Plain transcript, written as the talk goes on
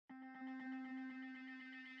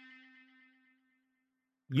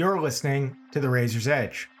You're listening to The Razor's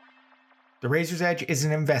Edge. The Razor's Edge is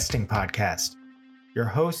an investing podcast. Your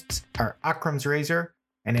hosts are Akram's Razor,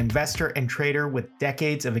 an investor and trader with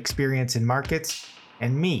decades of experience in markets,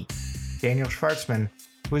 and me, Daniel Schwartzman,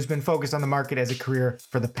 who has been focused on the market as a career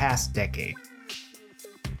for the past decade.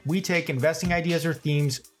 We take investing ideas or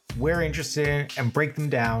themes we're interested in and break them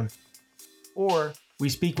down, or we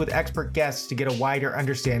speak with expert guests to get a wider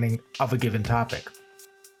understanding of a given topic.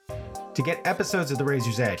 To get episodes of The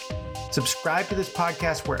Razor's Edge, subscribe to this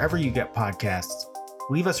podcast wherever you get podcasts,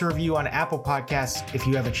 leave us a review on Apple Podcasts if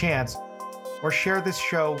you have a chance, or share this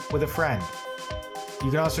show with a friend. You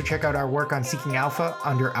can also check out our work on Seeking Alpha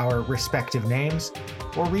under our respective names,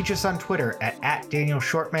 or reach us on Twitter at Daniel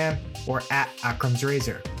Shortman or at Akram's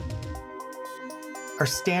Razor. Our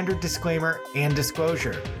standard disclaimer and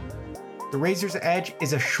disclosure. The Razor's Edge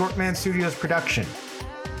is a Shortman Studios production.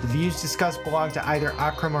 The views discussed belong to either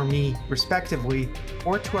Akram or me, respectively,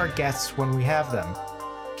 or to our guests when we have them.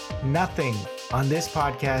 Nothing on this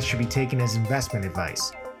podcast should be taken as investment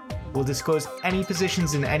advice. We'll disclose any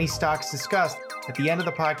positions in any stocks discussed at the end of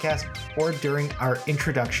the podcast or during our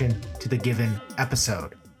introduction to the given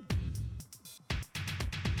episode.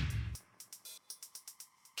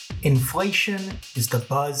 Inflation is the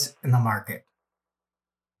buzz in the market.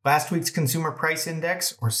 Last week's Consumer Price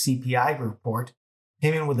Index, or CPI report,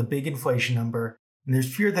 came in with a big inflation number, and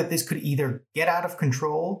there's fear that this could either get out of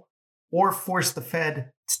control or force the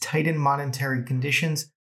Fed to tighten monetary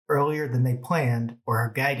conditions earlier than they planned or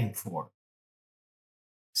are guiding for.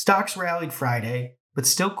 Stocks rallied Friday, but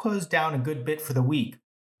still closed down a good bit for the week,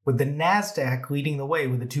 with the Nasdaq leading the way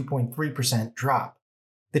with a 2.3% drop.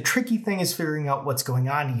 The tricky thing is figuring out what's going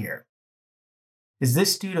on here. Is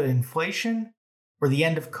this due to inflation or the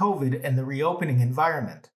end of COVID and the reopening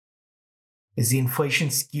environment? Is the inflation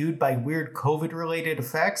skewed by weird COVID-related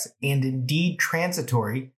effects and indeed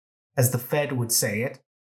transitory, as the Fed would say it?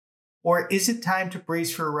 Or is it time to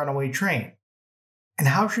brace for a runaway train? And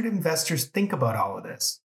how should investors think about all of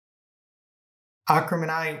this? Akram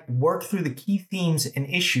and I work through the key themes and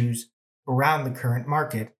issues around the current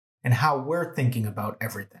market and how we're thinking about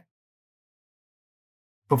everything.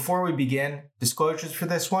 Before we begin, disclosures for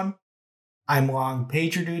this one. I'm long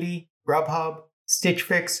PagerDuty, Grubhub, Stitch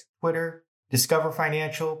Fix, Twitter, Discover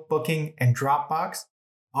Financial, Booking, and Dropbox,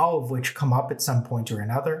 all of which come up at some point or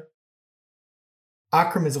another.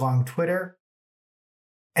 Akram is long Twitter.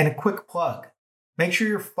 And a quick plug. Make sure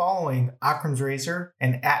you're following Akram's Razor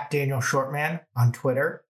and at Daniel Shortman on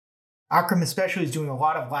Twitter. Akram especially is doing a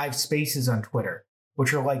lot of live spaces on Twitter,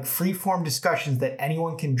 which are like free-form discussions that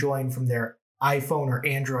anyone can join from their iPhone or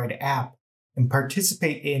Android app and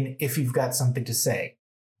participate in if you've got something to say.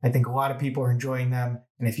 I think a lot of people are enjoying them,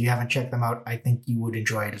 and if you haven't checked them out, I think you would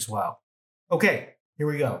enjoy it as well. Okay, here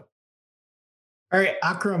we go. All right,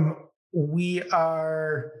 Akram, we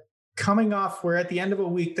are coming off, we're at the end of a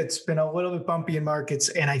week that's been a little bit bumpy in markets,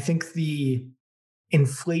 and I think the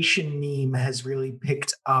inflation meme has really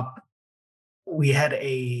picked up. We had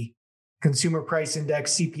a Consumer Price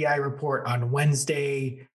Index CPI report on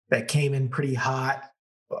Wednesday that came in pretty hot,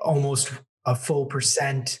 almost a full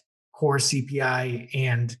percent. Core CPI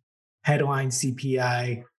and headline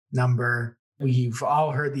CPI number. We've all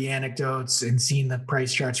heard the anecdotes and seen the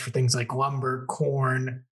price charts for things like lumber,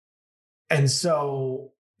 corn. And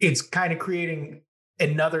so it's kind of creating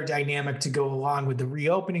another dynamic to go along with the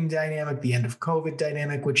reopening dynamic, the end of COVID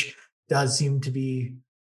dynamic, which does seem to be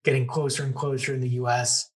getting closer and closer in the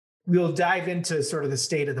US. We'll dive into sort of the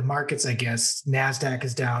state of the markets, I guess. Nasdaq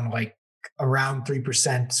is down like around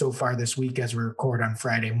 3% so far this week as we record on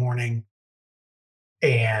Friday morning,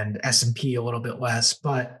 and S&P a little bit less.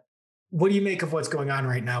 But what do you make of what's going on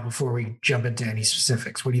right now before we jump into any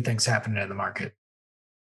specifics? What do you think's happening in the market?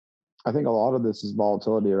 I think a lot of this is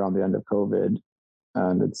volatility around the end of COVID,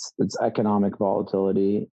 and it's economic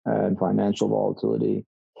volatility and financial volatility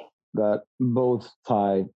that both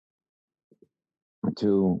tie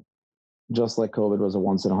to, just like COVID was a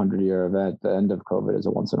once in 100-year event, the end of COVID is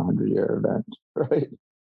a once in 100-year event, right?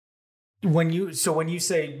 When you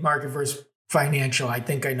say market versus financial, I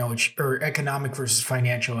think I know or economic versus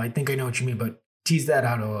financial, I think I know what you mean, but tease that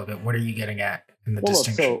out a little bit. What are you getting at in the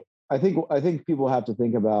distinction? So I think people have to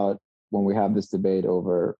think about, when we have this debate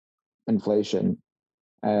over inflation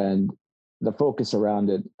and the focus around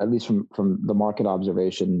it, at least from the market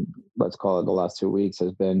observation, let's call it the last 2 weeks,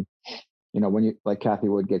 has been, when you, like Kathy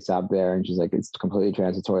Wood gets out there and she's like, it's completely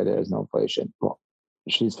transitory, there is no inflation. Well,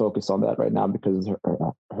 she's focused on that right now because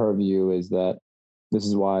her view is that this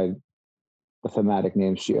is why the thematic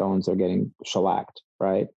names she owns are getting shellacked,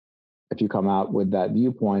 right? If you come out with that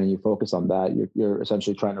viewpoint and you focus on that, you're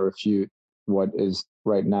essentially trying to refute what is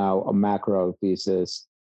right now a macro thesis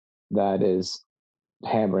that is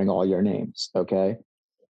hammering all your names. Okay.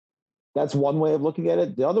 That's one way of looking at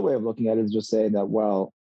it. The other way of looking at it is just saying that,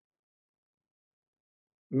 well,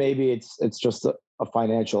 maybe it's just a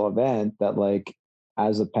financial event that, like,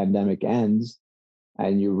 as the pandemic ends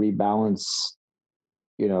and you rebalance,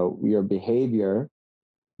 your behavior,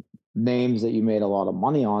 names that you made a lot of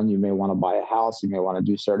money on, you may want to buy a house, you may want to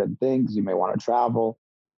do certain things, you may want to travel.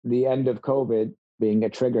 The end of COVID being a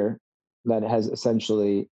trigger that has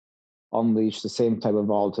essentially unleashed the same type of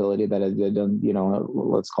volatility that it did on,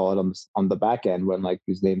 let's call it on the back end, when like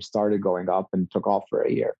these names started going up and took off for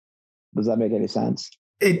a year. Does that make any sense?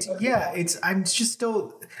 I'm just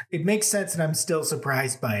still, it makes sense, and I'm still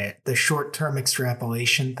surprised by it, the short-term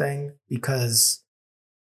extrapolation thing, because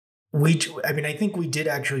I think we did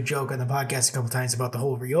actually joke on the podcast a couple times about the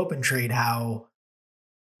whole reopen trade, how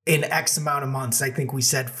in X amount of months, I think we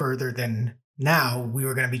said further than now, we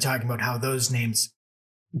were going to be talking about how those names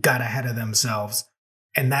got ahead of themselves.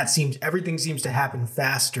 And everything seems to happen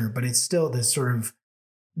faster, but it's still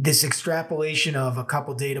this extrapolation of a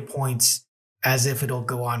couple data points as if it'll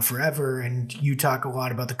go on forever. And you talk a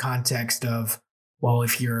lot about the context of, well,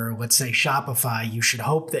 if you're, let's say, Shopify, you should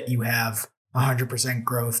hope that you have 100%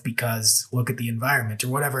 growth because look at the environment or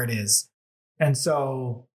whatever it is. And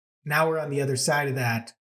so now we're on the other side of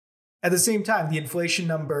that. At the same time, the inflation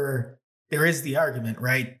number, there is the argument,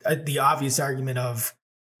 right? The obvious argument of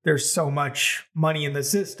there's so much money in the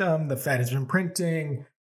system, the Fed has been printing,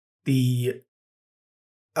 the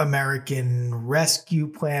American Rescue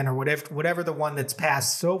Plan or whatever the one that's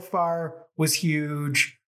passed so far was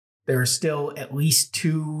huge. There are still at least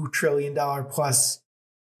 $2 trillion plus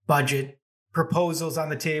budget proposals on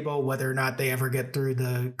the table, whether or not they ever get through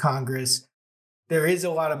the Congress. There is a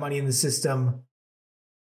lot of money in the system.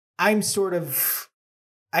 I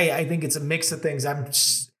think it's a mix of things.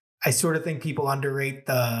 I sort of think people underrate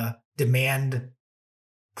the demand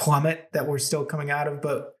plummet that we're still coming out of,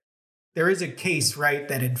 but there is a case, right,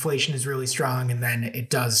 that inflation is really strong and then it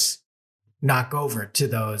does knock over to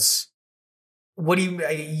those. What do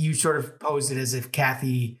you sort of posed it as if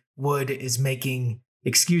Cathie Wood is making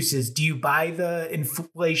excuses. Do you buy the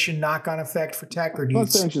inflation knock-on effect for tech, or do you? I'm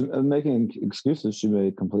not saying she's making excuses. She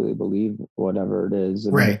may completely believe whatever it is.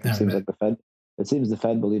 Right. It seems like the Fed. It seems the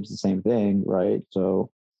Fed believes the same thing, right? So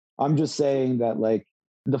I'm just saying that, like,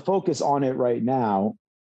 the focus on it right now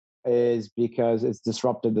is because it's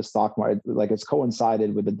disrupted the stock market. Like, it's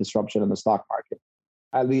coincided with the disruption in the stock market,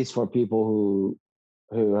 at least for people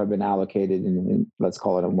who have been allocated in, let's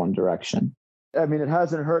call it, in one direction. I mean, it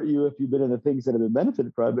hasn't hurt you if you've been in the things that have been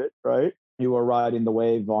benefited from it, right? You were riding the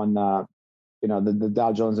wave on, the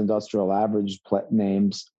Dow Jones Industrial Average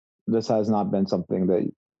names. This has not been something that,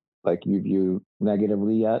 like, you view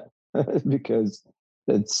negatively yet, because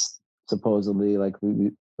it's supposedly, like,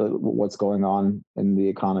 what's going on in the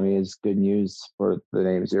economy is good news for the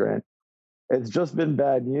names you're in. It's just been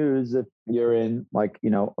bad news if you're in, like,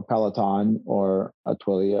 a Peloton or a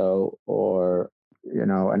Twilio or,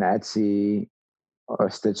 an Etsy or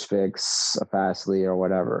a Stitch Fix, a Fastly, or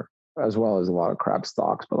whatever, as well as a lot of crap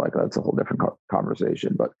stocks. But, like, that's a whole different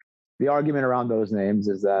conversation. But the argument around those names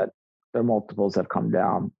is that their multiples have come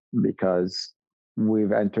down because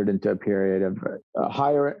we've entered into a period of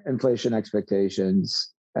higher inflation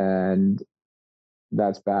expectations, and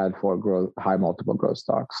that's bad for high multiple growth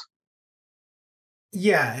stocks.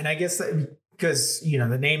 Yeah, and I guess because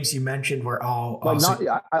the names you mentioned were all. But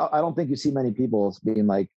I don't think you see many people being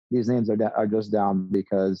like, these names are just down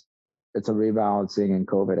because it's a rebalancing and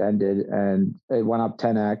COVID ended and it went up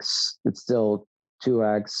 10x. It's still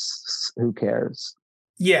 2x. Who cares?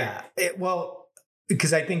 Yeah,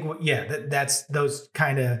 because I think that's those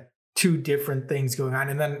kind of two different things going on,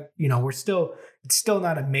 and then it's still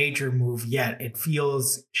not a major move yet. It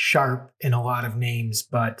feels sharp in a lot of names,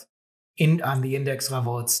 but on the index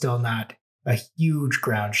level, it's still not a huge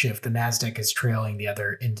ground shift. The Nasdaq is trailing the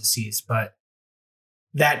other indices, but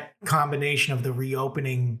that combination of the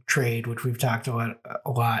reopening trade, which we've talked about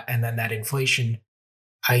a lot, and then that inflation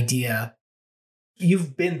idea,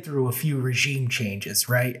 you've been through a few regime changes,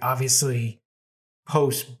 right? Obviously,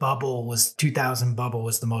 post bubble 2000 bubble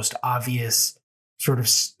was the most obvious sort of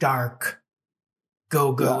stark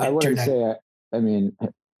go I wouldn't say,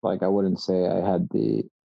 I wouldn't say I had the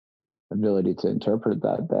ability to interpret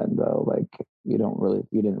that then, though. Like, you didn't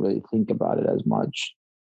really think about it as much.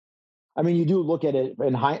 I mean, you do look at it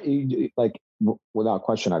in without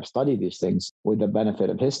question, I've studied these things with the benefit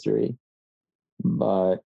of history,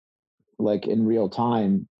 but, like, in real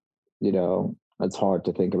time, it's hard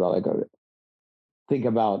to think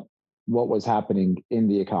about what was happening in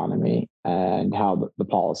the economy and how the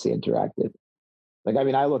policy interacted. Like, I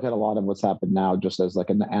mean, I look at a lot of what's happened now just as like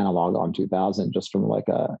an analog on 2000, just from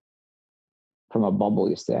a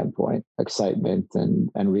bubbly standpoint, excitement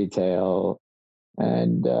and retail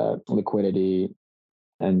and liquidity,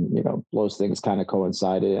 and those things kind of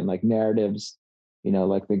coincided, and like narratives,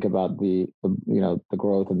 like think about the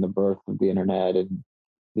growth and the birth of the internet and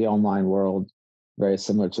the online world, very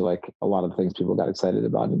similar to like a lot of things people got excited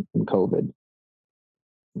about in COVID.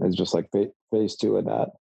 It's just like phase two of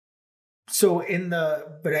that. So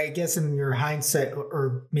but I guess in your hindsight,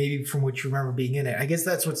 or maybe from what you remember being in it, I guess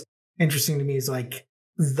that's what's interesting to me is like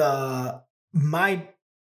my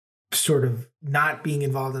sort of not being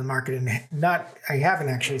involved in the market, and I haven't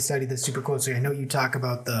actually studied this super closely. I know you talk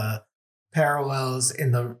about the parallels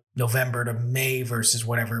in the November to May versus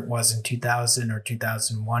whatever it was in 2000 or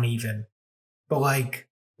 2001 even. But like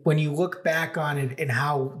when you look back on it and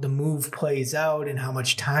how the move plays out and how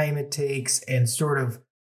much time it takes and sort of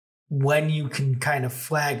when you can kind of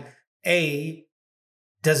flag,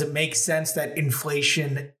 does it make sense that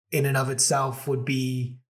inflation in and of itself would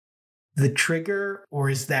be the trigger, or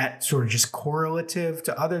is that sort of just correlative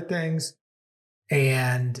to other things?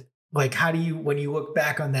 And like, how do you, when you look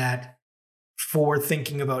back on that for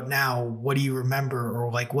thinking about now, what do you remember,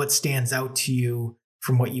 or like what stands out to you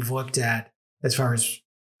from what you've looked at as far as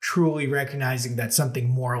truly recognizing that something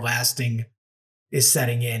more lasting is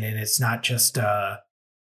setting in and it's not just a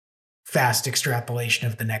fast extrapolation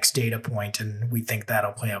of the next data point and we think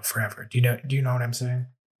that'll play out forever? Do you know what I'm saying?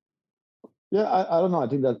 Yeah, I don't know. I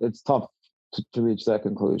think that it's tough to reach that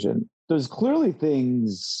conclusion. There's clearly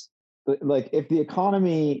things like if the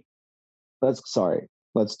economy, let's start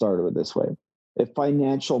it this way. If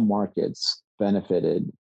financial markets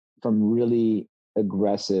benefited from really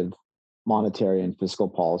aggressive monetary and fiscal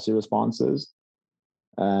policy responses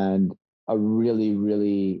and a really,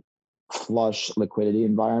 really flush liquidity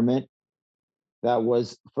environment that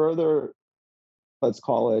was further, let's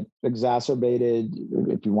call it, exacerbated,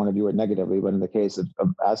 if you want to view it negatively, but in the case of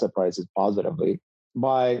asset prices, positively,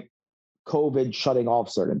 by COVID shutting off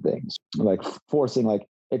certain things, like forcing, like,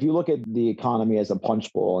 if you look at the economy as a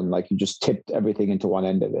punch bowl and like you just tipped everything into one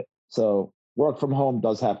end of it. So work from home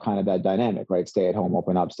does have kind of that dynamic, right? Stay at home,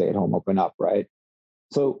 open up, stay at home, open up, right?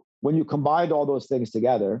 So when you combined all those things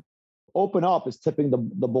together, open up is tipping the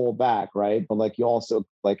bowl back, right? But like you also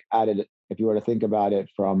like added, if you were to think about it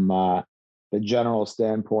from the general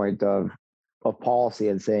standpoint of policy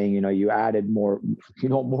and saying, you added more,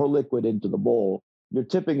 more liquid into the bowl, you're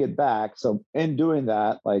tipping it back. So in doing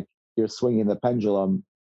that, like you're swinging the pendulum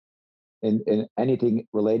in anything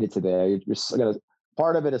related to there. You're gonna,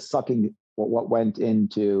 part of it is sucking what went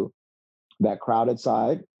into that crowded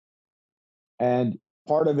side, and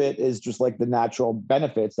part of it is just like the natural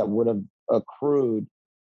benefits that would have accrued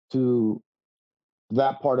to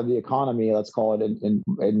that part of the economy. Let's call it in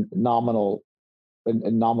nominal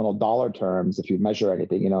dollar terms. If you measure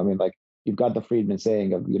anything, I mean, like you've got the Friedman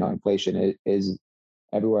saying of inflation is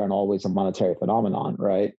everywhere and always a monetary phenomenon,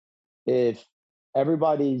 right? If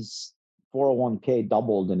everybody's 401k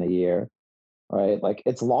doubled in a year, right? Like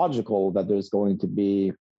it's logical that there's going to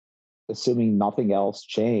be, assuming nothing else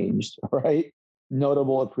changed, right?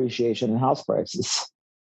 Notable appreciation in house prices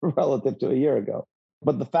relative to a year ago.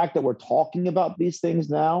 But the fact that we're talking about these things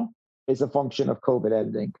now is a function of COVID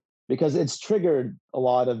ending, because it's triggered a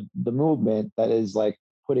lot of the movement that is like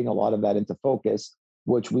putting a lot of that into focus,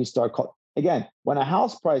 which we start again, when a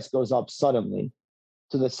house price goes up suddenly,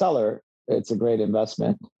 to the seller, it's a great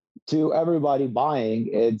investment. To everybody buying,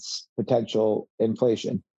 it's potential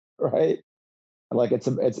inflation, right? Like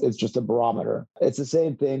it's just a barometer. It's the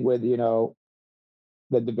same thing with,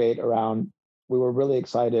 the debate around, we were really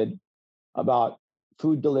excited about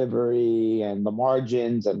food delivery and the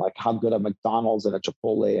margins and like how good a McDonald's and a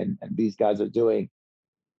Chipotle and these guys are doing.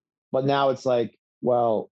 But now it's like,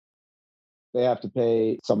 well, they have to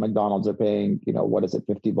pay, some McDonald's are paying, what is it,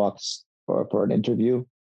 $50 for an interview,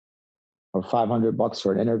 or $500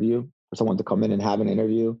 for an interview, for someone to come in and have an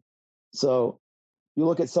interview. So you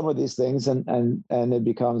look at some of these things and it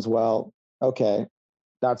becomes, well, okay,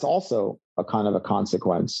 that's also a kind of a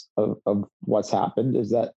consequence of what's happened,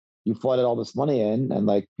 is that you flooded all this money in, and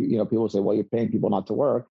like, people say, well, you're paying people not to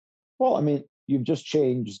work. Well, I mean, you've just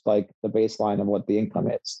changed like the baseline of what the income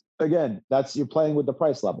is. Again, you're playing with the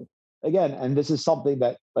price level. Again, and this is something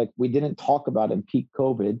that like we didn't talk about in peak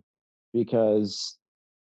COVID because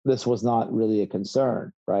this was not really a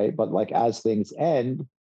concern, right? But like as things end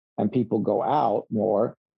and people go out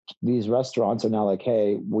more, these restaurants are now like,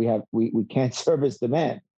 hey, we can't service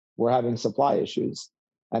demand. We're having supply issues.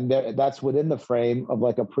 And that's within the frame of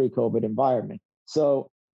like a pre-COVID environment. So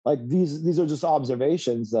like these are just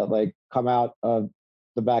observations that like come out of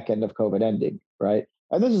the back end of COVID ending, right?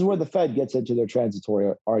 And this is where the Fed gets into their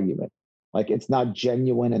transitory argument. Like it's not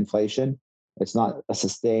genuine inflation. It's not a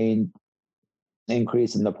sustained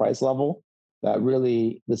increase in the price level. That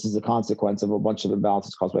really, this is a consequence of a bunch of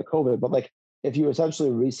imbalances caused by COVID. But like if you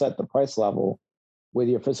essentially reset the price level with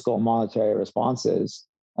your fiscal and monetary responses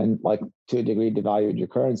and like to a degree devalued your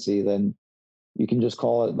currency, then you can just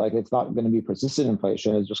call it like it's not going to be persistent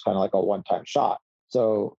inflation. It's just kind of like a one-time shot.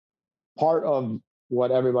 So part of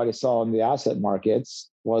what everybody saw in the asset markets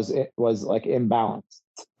was like imbalance.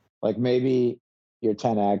 Like maybe your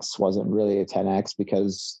 10x wasn't really a 10x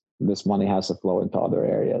because this money has to flow into other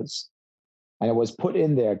areas. And it was put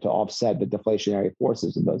in there to offset the deflationary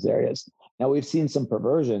forces in those areas. Now we've seen some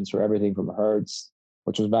perversions for everything from Hertz,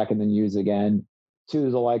 which was back in the news again, to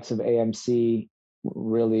the likes of AMC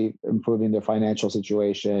really improving their financial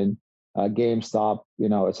situation, GameStop,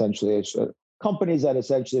 essentially it's companies that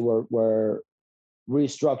essentially were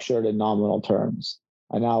restructured in nominal terms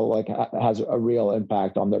and now like has a real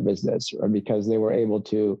impact on their business, right? Because they were able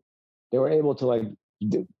to like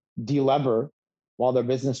delever while their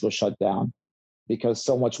business was shut down because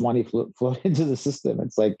so much money flowed into the system.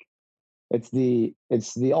 It's like it's the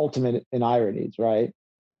ultimate in ironies, right?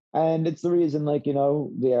 And it's the reason, like,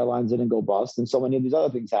 the airlines didn't go bust and so many of these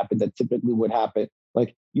other things happened that typically would happen.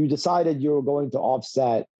 Like you decided you were going to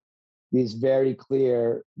offset these very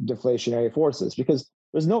clear deflationary forces because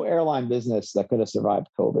there's no airline business that could have survived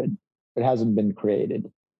COVID. It hasn't been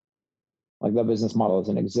created. Like that business model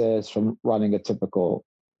doesn't exist from running a typical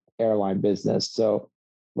airline business. So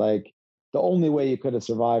like the only way you could have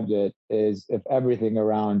survived it is if everything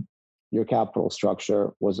around your capital structure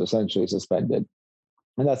was essentially suspended.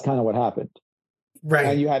 And that's kind of what happened. Right.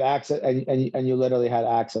 And you had access and you literally had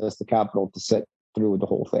access to capital to sit through the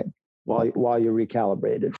whole thing while you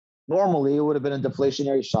recalibrated. Normally, it would have been a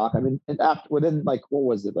deflationary shock. I mean, within like, what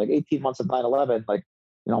was it? Like 18 months of 9/11, like,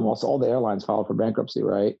 almost all the airlines filed for bankruptcy,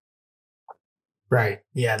 right? Right.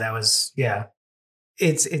 Yeah, that was, yeah.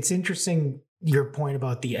 It's interesting your point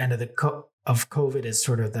about the end of of COVID is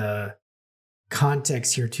sort of the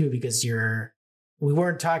context here too, because we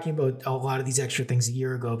weren't talking about a lot of these extra things a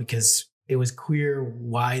year ago because it was clear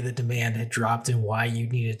why the demand had dropped and why you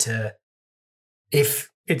needed to,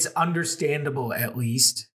 if it's understandable at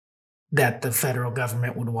least, that the federal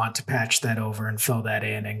government would want to patch that over and fill that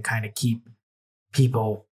in and kind of keep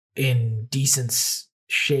people in decent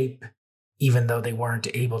shape, even though they weren't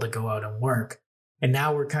able to go out and work. And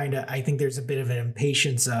now we're I think there's a bit of an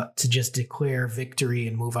impatience to just declare victory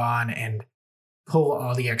and move on and pull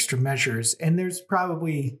all the extra measures. And there's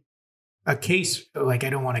probably a case, like, I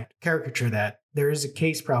don't want to caricature that. There is a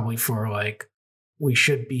case probably for like, we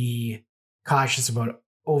should be cautious about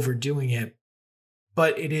overdoing it.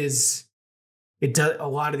 But it does, a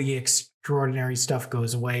lot of the extraordinary stuff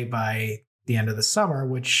goes away by the end of the summer,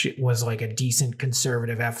 which was like a decent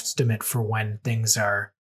conservative estimate for when things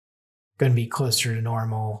are going to be closer to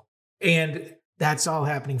normal. And that's all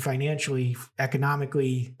happening financially,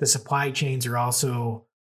 economically. The supply chains are also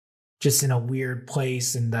just in a weird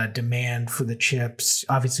place, and the demand for the chips,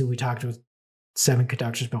 obviously we talked with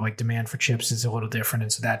semiconductors, but like demand for chips is a little different.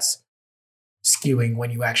 And so that's skewing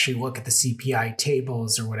when you actually look at the CPI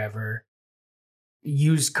tables or whatever.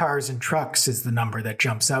 Used cars and trucks is the number that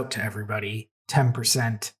jumps out to everybody.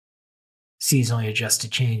 10% seasonally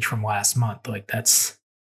adjusted change from last month. Like that's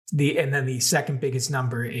and then the second biggest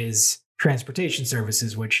number is transportation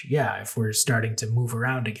services, which, yeah, if we're starting to move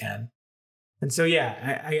around again. And so,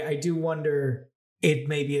 yeah, I do wonder, it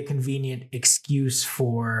may be a convenient excuse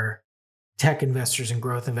for tech investors and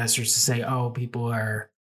growth investors to say, oh, people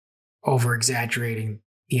are over exaggerating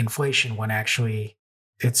the inflation, when actually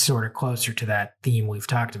it's sort of closer to that theme we've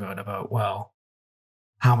talked about, well,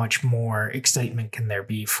 how much more excitement can there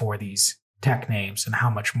be for these tech names, and how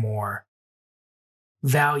much more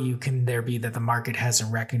value can there be that the market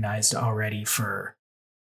hasn't recognized already for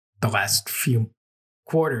the last few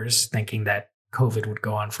quarters, thinking that COVID would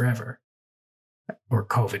go on forever, or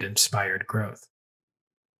COVID inspired growth.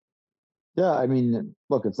 Yeah, I mean,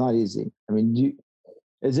 look, it's not easy. I mean,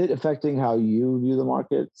 is it affecting how you view the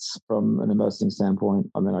markets from an investing standpoint?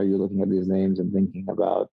 I mean, are you looking at these names and thinking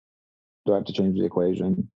about, do I have to change the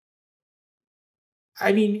equation?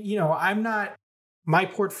 I mean, my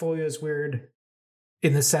portfolio is weird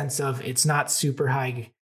in the sense of it's not super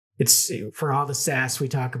high. It's for all the SaaS we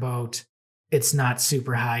talk about, it's not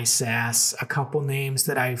super high SaaS. A couple names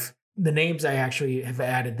the names I actually have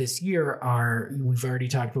added this year are, we've already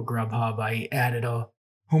talked about Grubhub. I added a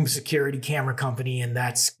home security camera company, and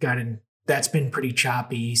that's been pretty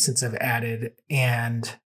choppy since I've added,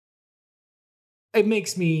 and it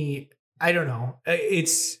makes me, I don't know.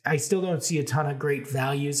 I still don't see a ton of great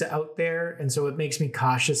values out there. And so it makes me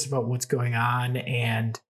cautious about what's going on.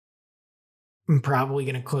 And I'm probably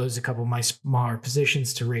going to close a couple of my smaller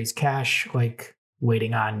positions to raise cash, like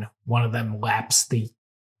waiting on one of them lapse the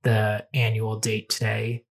annual date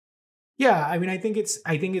today. Yeah. I mean, I think it's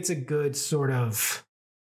a good sort of,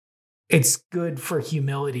 it's good for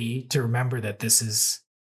humility to remember that this is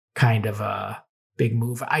kind of a big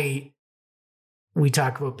move. We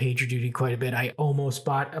talk about PagerDuty quite a bit. I almost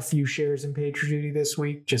bought a few shares in PagerDuty this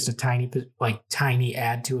week, just a tiny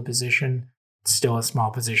add to a position. It's still a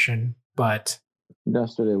small position, but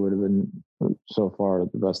yesterday would have been so far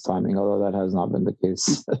the best timing, although that has not been the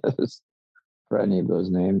case for any of those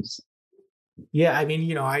names. Yeah, I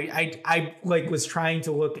mean, I like was trying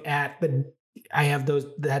to look at I have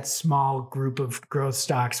that small group of growth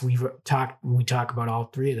stocks. We talk about all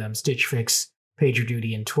three of them: Stitch Fix,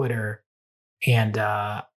 PagerDuty, and Twitter. And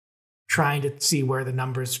trying to see where the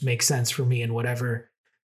numbers make sense for me and whatever.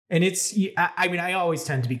 And I mean, I always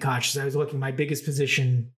tend to be cautious. I was looking, my biggest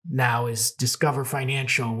position now is Discover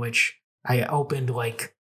Financial, which I opened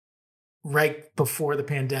like right before the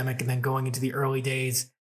pandemic and then going into the early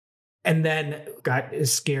days. And then got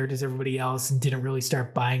as scared as everybody else and didn't really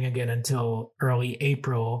start buying again until early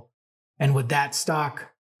April. And with that stock,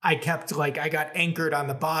 I got anchored on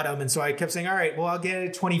the bottom. And so I kept saying, all right, well, I'll get it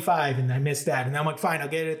at 25. And I missed that. And then I'm like, fine, I'll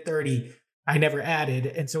get it at 30. I never added.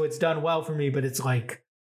 And so it's done well for me, but it's like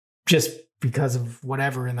just because of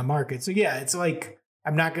whatever in the market. So yeah, it's like,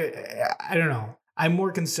 I'm not good. I don't know. I'm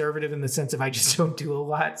more conservative in the sense of I just don't do a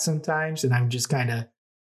lot sometimes. And I'm just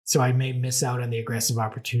so I may miss out on the aggressive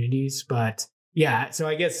opportunities. But yeah, so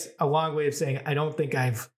I guess a long way of saying, I don't think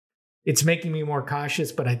it's making me more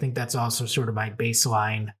cautious, but I think that's also sort of my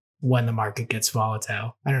baseline when the market gets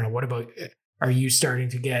volatile. I don't know. What about, are you starting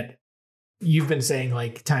to you've been saying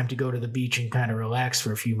like time to go to the beach and kind of relax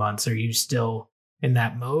for a few months. Are you still in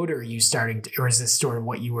that mode, or are you or is this sort of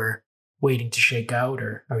what you were waiting to shake out,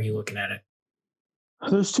 or how are you looking at it?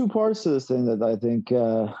 There's two parts to this thing that I think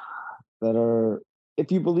that are,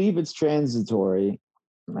 if you believe it's transitory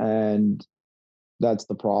and that's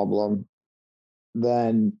the problem,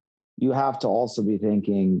 then you have to also be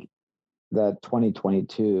thinking that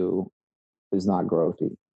 2022 is not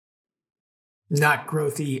growthy. Not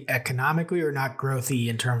growthy economically, or not growthy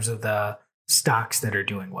in terms of the stocks that are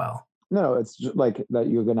doing well? No, it's just like that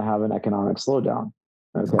you're going to have an economic slowdown.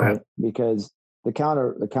 Okay. Because the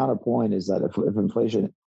counterpoint is that if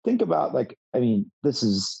inflation, think about this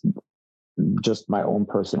is just my own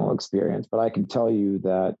personal experience, but I can tell you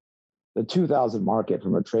that the 2000 market,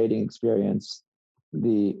 from a trading experience,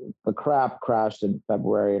 the crap crashed in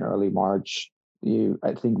February and early March.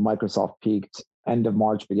 I think Microsoft peaked end of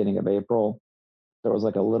March, beginning of April. There was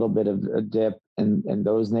like a little bit of a dip in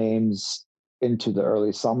those names into the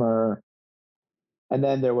early summer. And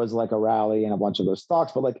then there was like a rally in a bunch of those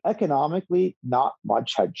stocks. But like economically, not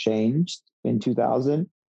much had changed in 2000.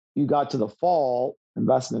 You got to the fall,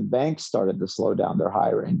 investment banks started to slow down their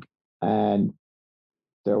hiring. And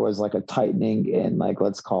there was like a tightening in, like,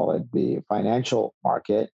 let's call it the financial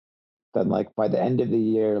market. Then like by the end of the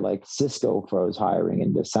year, like Cisco froze hiring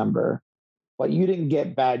in December. But you didn't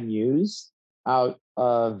get bad news out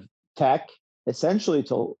of tech essentially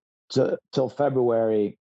till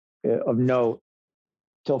February of note,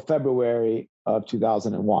 till February of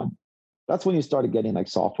 2001. That's when you started getting like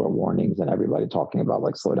software warnings and everybody talking about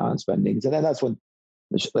like slowdown in spendings. And then that's when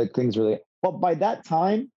like things really, but by that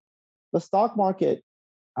time, the stock market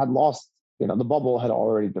had lost, the bubble had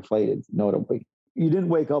already deflated notably. You didn't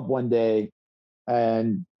wake up one day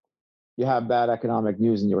and you have bad economic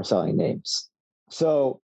news and you were selling names.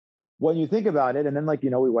 So when you think about it, and then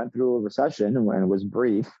we went through a recession and it was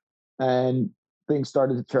brief and things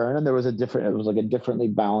started to turn and it was like a differently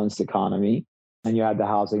balanced economy, and you had the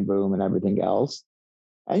housing boom and everything else.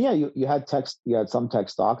 And yeah, you had some tech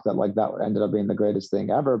stocks that ended up being the greatest thing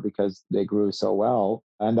ever because they grew so well.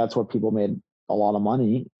 And that's where people made a lot of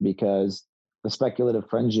money because the speculative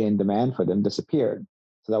frenzy and demand for them disappeared.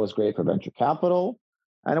 So that was great for venture capital.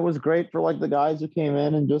 And it was great for like the guys who came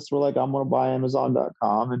in and just were like, I'm going to buy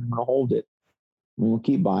Amazon.com and I'm going to hold it. And we'll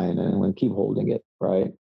keep buying it and we'll keep holding it.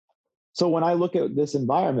 Right. So when I look at this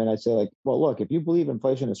environment, I say like, well, look, if you believe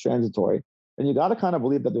inflation is transitory, then you got to kind of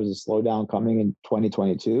believe that there's a slowdown coming in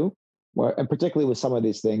 2022, and particularly with some of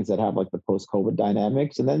these things that have like the post-COVID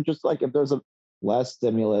dynamics. And then just like if there's a less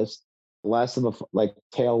stimulus, less of a like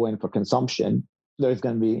tailwind for consumption, there's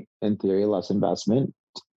going to be, in theory, less investment.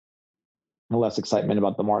 and less excitement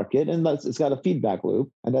about the market, and it's got a feedback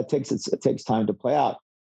loop, and it takes time to play out.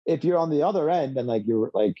 If you're on the other end and like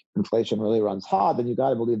you're like inflation really runs hot, then you got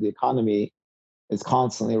to believe the economy is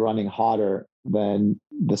constantly running hotter than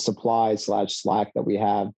the supply slash slack that we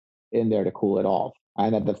have in there to cool it off,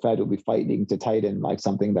 and that the Fed will be fighting to tighten like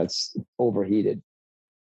something that's overheated.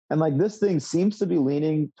 And like this thing seems to be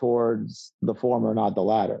leaning towards the former, not the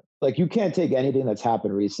latter. Like you can't take anything that's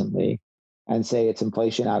happened recently and say it's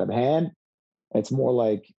inflation out of hand. It's more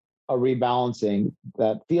like a rebalancing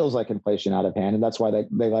that feels like inflation out of hand. And that's why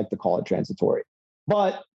they like to call it transitory.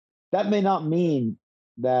 But that may not mean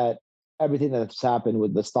that everything that's happened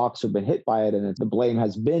with the stocks who've been hit by it and the blame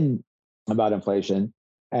has been about inflation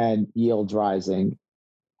and yields rising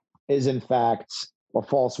is in fact a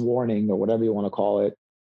false warning or whatever you want to call it.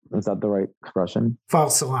 Is that the right expression?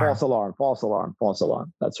 False alarm. False alarm. False alarm. False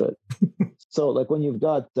alarm. That's right. So, like when you've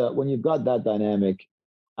got that dynamic,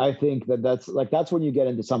 I think that's when you get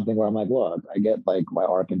into something where I'm like, look, I get like my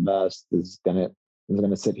ARK Invest is gonna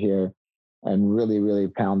sit here and really really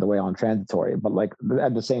pound away on transitory, but like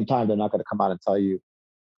at the same time, they're not going to come out and tell you,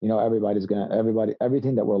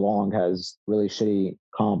 everything that we're long has really shitty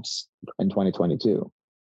comps in 2022,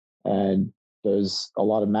 and there's a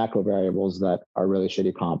lot of macro variables that are really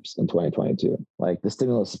shitty comps in 2022. Like the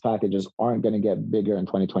stimulus packages aren't going to get bigger in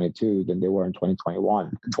 2022 than they were in 2021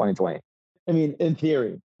 and 2020. I mean, in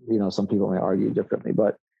theory, some people may argue differently,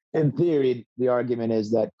 but in theory, the argument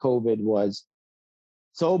is that COVID was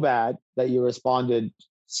so bad that you responded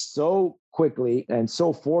so quickly and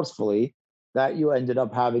so forcefully that you ended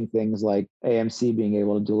up having things like AMC being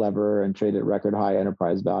able to delever and trade at record high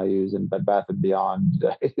enterprise values, and Bed Bath and Beyond,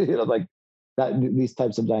 like that, these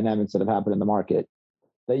types of dynamics that have happened in the market,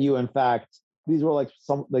 that you, in fact, these were like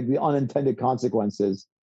the unintended consequences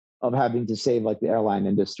of having to save like the airline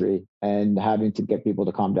industry and having to get people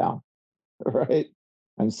to calm down, right?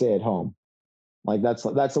 And stay at home. Like that's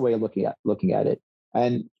the way of looking at it.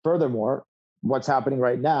 And furthermore, what's happening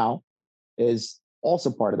right now is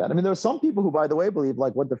also part of that. I mean, there are some people who, by the way, believe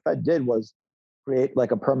like what the Fed did was create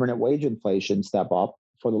like a permanent wage inflation step up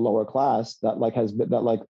for the lower class that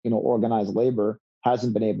organized labor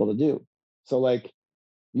hasn't been able to do. So like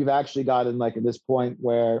you've actually gotten like at this point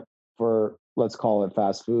where for, let's call it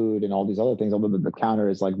fast food and all these other things, although the counter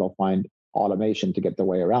is like they'll find automation to get their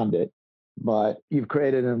way around it. But you've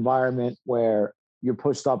created an environment where you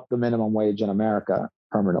pushed up the minimum wage in America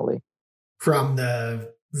permanently. From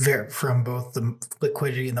both the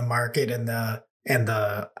liquidity in the market and the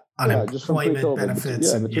unemployment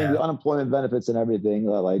benefits. Between the unemployment benefits and everything,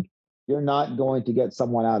 like you're not going to get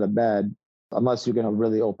someone out of bed unless you're going to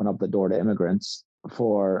really open up the door to immigrants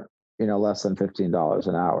for less than $15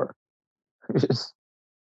 an hour.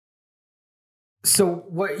 So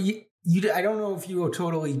what you I don't know if you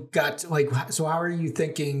totally got to, like, so how are you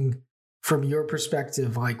thinking from your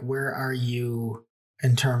perspective? Like, where are you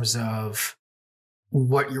in terms of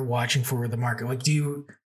what you're watching for the market? Like,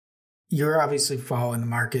 you're obviously following the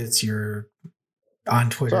markets, you're on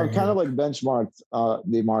Twitter. So I've kind of like benchmarked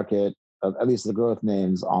the market, at least the growth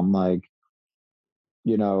names, on like,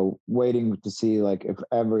 waiting to see like if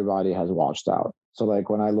everybody has washed out. So like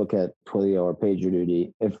when I look at Twilio or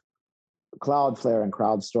PagerDuty, if Cloudflare and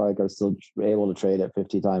CrowdStrike are still able to trade at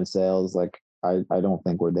 50 times sales, like I don't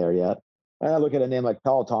think we're there yet. And I look at a name like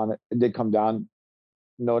Peloton, it did come down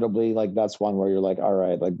notably. Like that's one where you're like, all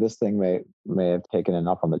right, like this thing may have taken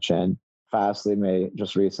enough on the chin. Fastly may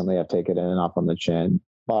just recently have taken enough on the chin.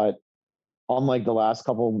 But unlike the last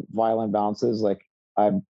couple violent bounces, like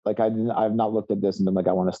I've not looked at this and been like,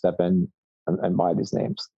 I want to step in and buy these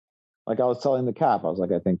names. Like I was telling the cap, I was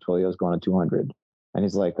like, I think Twilio is going to 200. And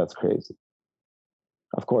he's like, that's crazy.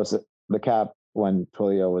 Of course, the cap when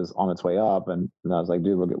Twilio was on its way up, and I was like,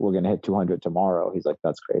 dude, we're going to hit 200 tomorrow. He's like,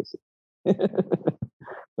 that's crazy. That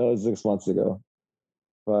was 6 months ago.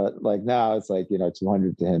 But like now it's like,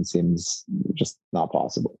 200 to him seems just not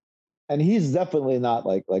possible. And he's definitely not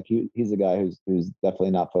he's a guy who's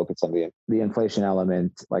definitely not focused on the inflation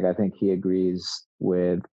element. Like I think he agrees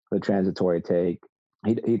with the transitory take.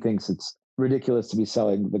 He thinks it's ridiculous to be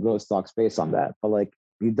selling the growth stocks based on that. But like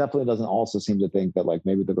he definitely doesn't also seem to think that like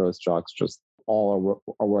maybe the growth stocks just all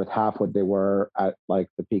are worth half what they were at like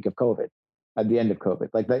the peak of COVID, at the end of COVID.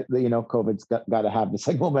 Like COVID's got to have this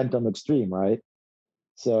like momentum extreme, right?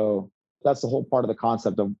 So that's the whole part of the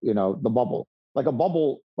concept of the bubble. Like a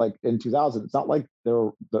bubble, like in 2000, it's not like they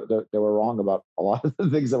were wrong about a lot of the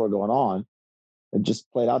things that were going on. It just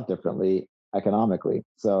played out differently economically.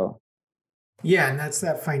 So yeah, and that's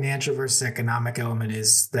that financial versus economic element,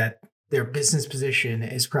 is that their business position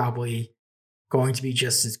is probably going to be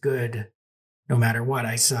just as good no matter what.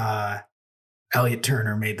 I saw Elliot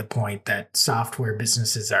Turner made the point that software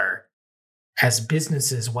businesses are, as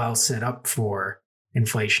businesses, well set up for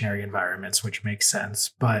inflationary environments, which makes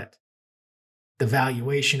sense. But the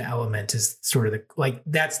valuation element is sort of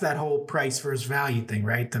that's that whole price versus value thing,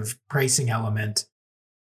 right? The pricing element.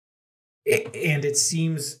 And it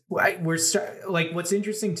seems what's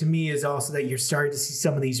interesting to me is also that you're starting to see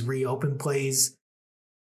some of these reopen plays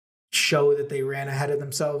show that they ran ahead of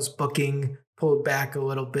themselves. Booking pulled back a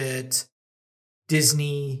little bit.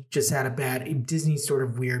 Disney just had Disney's sort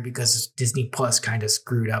of weird because Disney Plus kind of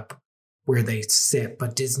screwed up where they sit,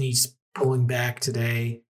 but Disney's pulling back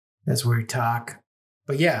today as we talk.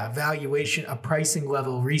 But yeah, valuation, a pricing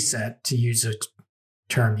level reset, to use a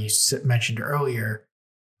term you mentioned earlier,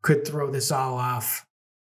 could throw this all off,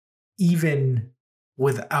 even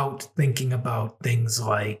without thinking about things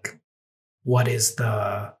like what is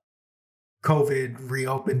the COVID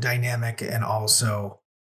reopen dynamic, and also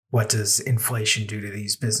what does inflation do to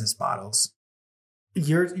these business models.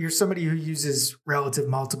 You're somebody who uses relative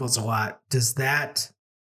multiples a lot. Does that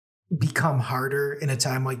become harder in a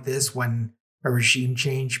time like this when a regime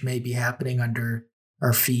change may be happening under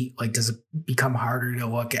our feet? Like, does it become harder to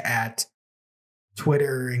look at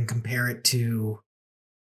Twitter and compare it to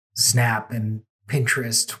Snap and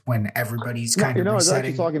Pinterest when everybody's kind of I was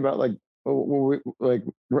actually resetting? talking about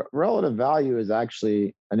relative value is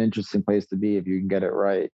actually an interesting place to be if you can get it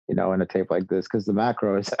right, in a tape like this, because the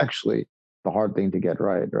macro is actually the hard thing to get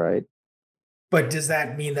right, right? But does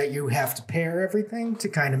that mean that you have to pair everything to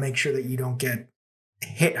kind of make sure that you don't get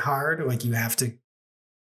hit hard? Like, you have to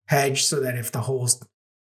hedge so that if the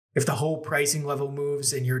whole pricing level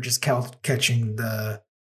moves and you're just catching the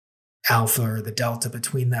alpha or the delta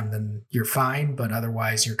between them, then you're fine. But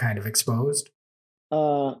otherwise, you're kind of exposed.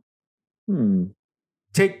 Uh, hmm.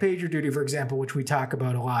 Take PagerDuty, for example, which we talk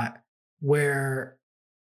about a lot, where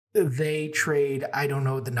they trade, I don't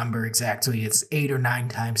know the number exactly, it's 8 or 9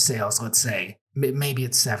 times sales, let's say. Maybe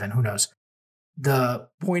it's 7, who knows. The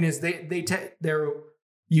point is they're,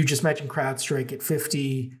 you just mentioned CrowdStrike at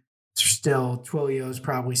 50, still Twilio's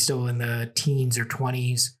probably still in the teens or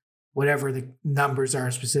 20s, whatever the numbers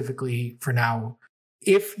are specifically for now.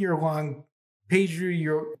 If you're long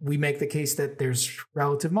PagerDuty, we make the case that there's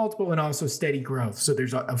relative multiple and also steady growth. So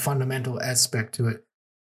there's a fundamental aspect to it.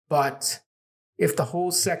 But if the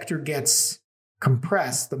whole sector gets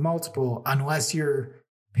compressed, the multiple, unless you're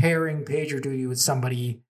pairing PagerDuty with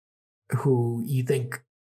somebody who you think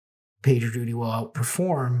PagerDuty will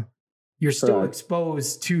outperform, you're still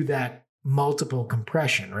exposed to that multiple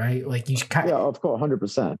compression, right? Like, you yeah, of course,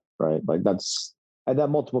 100%, right? Like, and that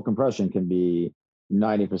multiple compression can be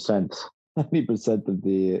 90%, 90% of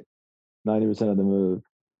the 90% of the move.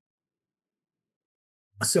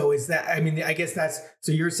 So is that, I mean, I guess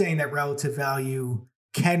so you're saying that relative value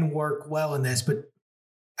can work well in this, but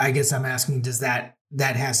I guess I'm asking, does that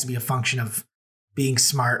has to be a function of being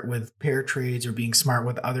smart with pair trades or being smart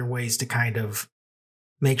with other ways to kind of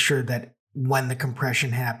make sure that when the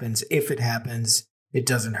compression happens, if it happens, it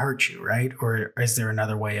doesn't hurt you, right? Or is there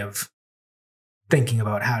another way of thinking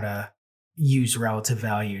about how to use relative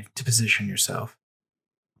value to position yourself?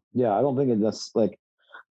 Yeah, I don't think it's like,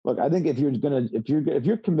 look, I think if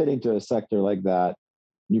you're committing to a sector like that,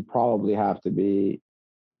 you probably have to be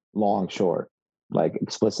long short, like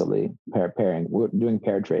explicitly pairing. We're doing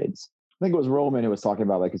pair trades. I think it was Roman who was talking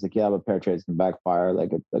about, like, he's like, yeah, but pair trades can backfire,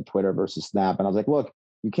 like a Twitter versus Snap. And I was like, look,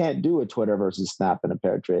 you can't do a Twitter versus Snap in a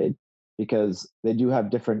pair trade because they do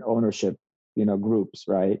have different ownership, groups,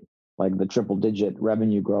 right? Like the triple digit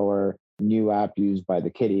revenue grower, new app used by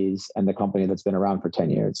the kiddies, and the company that's been around for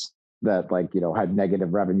 10 years that, like, had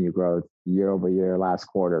negative revenue growth year over year, last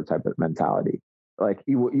quarter type of mentality. Like,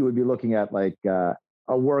 you would be looking at like a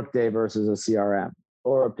Workday versus a CRM,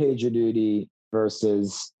 or a PagerDuty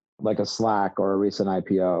versus like a Slack or a recent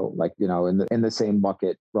IPO, like, in the same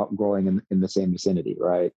bucket, growing in the same vicinity,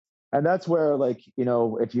 right? And that's where, like,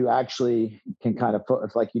 if you actually can kind of put,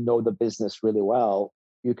 if like, the business really well,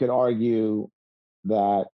 you could argue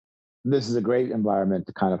that this is a great environment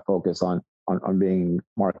to kind of focus on being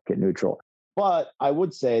market neutral. But I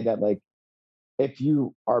would say that, like, if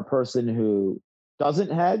you are a person who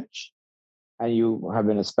doesn't hedge and you have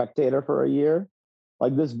been a spectator for a year,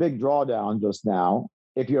 like this big drawdown just now,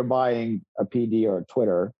 if you're buying a PD or a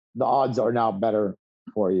Twitter, the odds are now better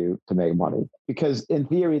for you to make money, because in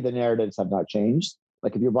theory, the narratives have not changed.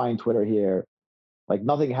 Like, if you're buying Twitter here, like,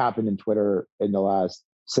 nothing happened in Twitter in the last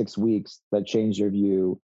 6 weeks that changed your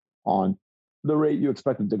view on the rate you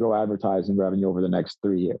expected to grow advertising revenue over the next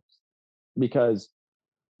 3 years. Because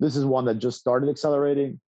this is one that just started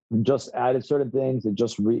accelerating, just added certain things, and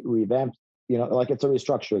just revamped, like, it's a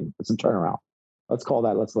restructuring, it's a turnaround. let's call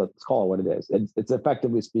it what it is. It's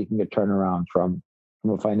effectively speaking a turnaround from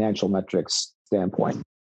a financial metrics standpoint.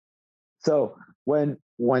 So when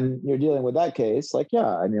you're dealing with that case, like,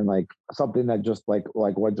 yeah, I mean, like something that just like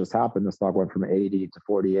what just happened, the stock went from 80 to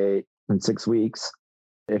 48 in 6 weeks.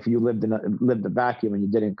 If you lived a vacuum and you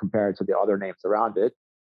didn't compare it to the other names around it,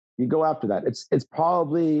 you go after that. It's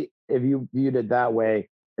probably, if you viewed it that way,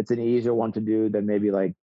 it's an easier one to do than maybe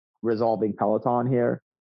like resolving Peloton here,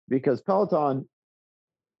 because Peloton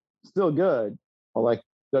still good, but like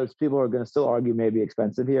those people are going to still argue maybe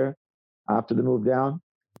expensive here after the move down.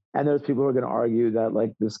 And there's people who are going to argue that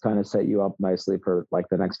like this kind of set you up nicely for like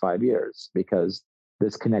the next 5 years, because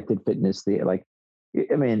this connected fitness, like,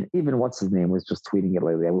 I mean, even what's his name was just tweeting it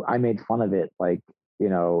lately. I made fun of it, like,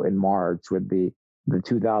 in March with the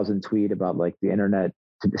 2000 tweet about like the internet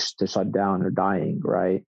to shut down or dying,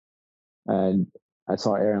 right? And I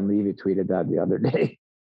saw Aaron Levy tweeted that the other day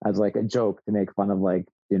as like a joke to make fun of like,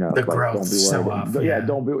 the like, growth don't be worried. so off,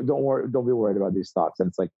 Don't be worried about these stocks. And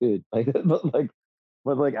it's like, dude, like,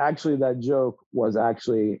 but actually that joke was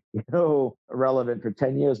actually, relevant for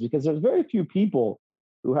 10 years, because there's very few people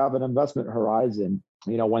who have an investment horizon,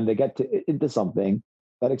 when they get into something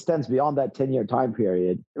that extends beyond that 10-year time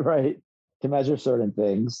period, right? To measure certain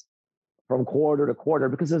things from quarter to quarter,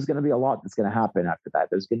 because there's going to be a lot that's going to happen after that.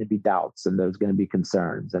 There's going to be doubts, and there's going to be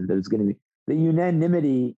concerns, and there's going to be the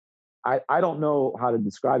unanimity. I don't know how to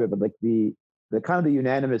describe it, but like the kind of the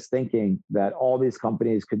unanimous thinking that all these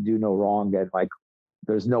companies could do no wrong, and like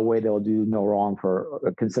there's no way they'll do no wrong for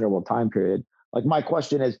a considerable time period. Like my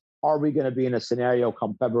question is, are we going to be in a scenario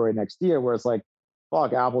come February next year where it's like,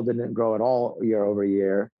 fuck, Apple didn't grow at all year over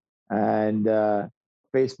year, and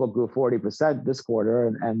Facebook grew 40% this quarter,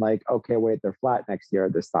 and like, okay, wait, they're flat next year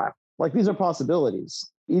at this time. Like, these are possibilities.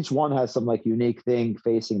 Each one has some like unique thing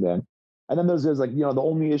facing them. And then there's like, the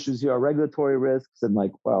only issues here are regulatory risks. And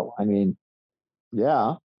like, well, I mean,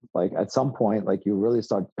 yeah, like at some point, like you really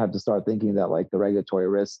have to start thinking that like the regulatory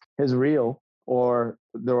risk is real, or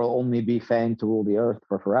there will only be FANG to rule the earth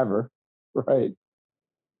for forever, right?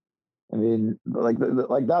 I mean, like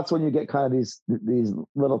that's when you get kind of these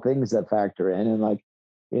little things that factor in, and like,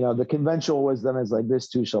 the conventional wisdom is like, this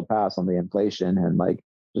too shall pass on the inflation, and like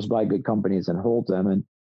just buy good companies and hold them. And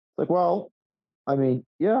it's like, well, I mean,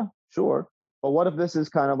 yeah, sure, but what if this is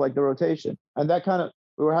kind of like the rotation? And that kind of,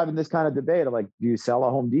 we were having this kind of debate of like, do you sell a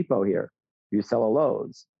Home Depot here? Do you sell a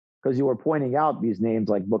Lowe's? Because you were pointing out these names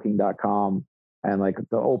like Booking.com and like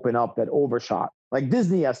the open up that overshot, like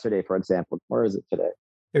Disney yesterday, for example. Where is it today?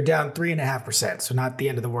 They're down 3.5%, so not the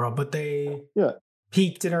end of the world, but they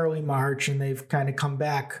peaked in early March and they've kind of come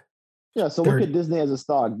back. Yeah, so look at Disney as a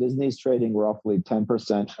stock. Disney's trading roughly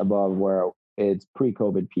 10% above where its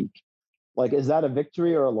pre-COVID peak. Like, is that a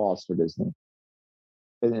victory or a loss for Disney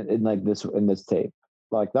in this tape?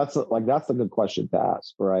 Like, that's a good question to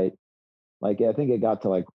ask, right? Like, I think it got to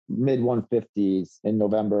like mid 150s in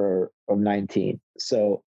November of 19.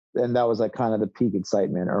 So, and that was like kind of the peak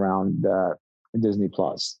excitement around Disney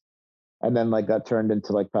Plus. And then like that turned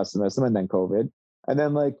into like pessimism, and then COVID. And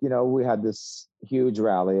then like, we had this huge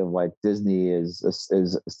rally of like Disney is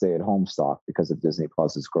a stay-at-home stock because of Disney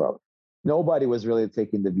Plus's growth. Nobody was really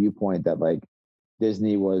taking the viewpoint that like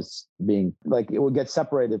Disney was being like, it would get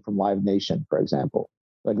separated from Live Nation, for example.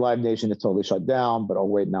 Like Live Nation is totally shut down, but oh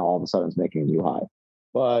wait, now all of a sudden it's making a new high.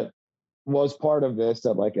 But was part of this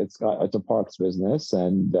that like it's a parks business,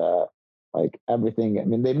 and like everything. I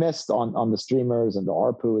mean, they missed on the streamers, and the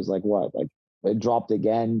ARPU is like what, like it dropped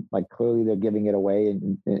again. Like clearly they're giving it away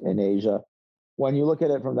in Asia. When you look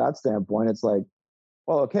at it from that standpoint, it's like,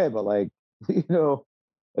 well, okay, but like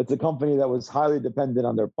it's a company that was highly dependent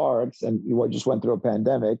on their parks, and you just went through a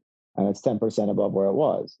pandemic, and it's 10% above where it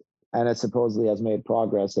was, and it supposedly has made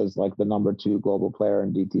progress as like the number 2 global player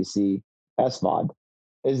in DTC SVOD.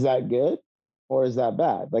 Is that good or is that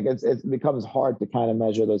bad? Like it becomes hard to kind of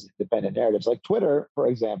measure those independent narratives. Like Twitter, for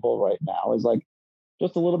example, right now is like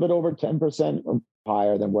just a little bit over 10%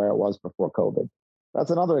 higher than where it was before COVID.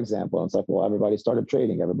 That's another example. It's like, well, everybody started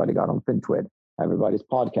trading, everybody got on FinTwit, everybody's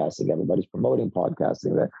podcasting, everybody's promoting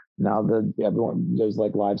podcasting. That now everyone, there's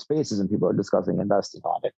like live spaces and people are discussing investing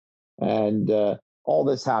on it. And all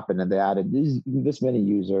this happened, and they added this many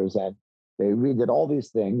users, and they redid all these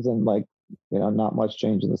things, and like, not much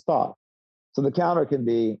change in the stock. So the counter can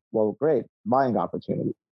be, well, great, buying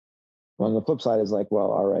opportunity. When the flip side is like,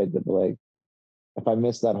 well, all right, like if I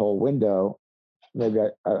missed that whole window, maybe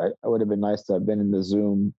I would have been nice to have been in the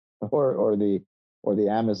Zoom or the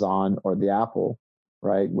Amazon or the Apple,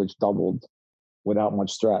 right, which doubled without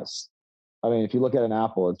much stress. I mean, if you look at an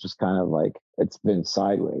Apple, it's just kind of like it's been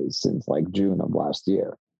sideways since like June of last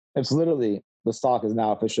year. It's literally the stock is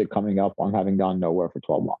now officially coming up on having gone nowhere for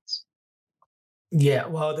 12 months. Yeah,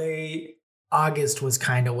 well, August was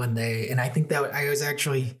kind of when and I think that I was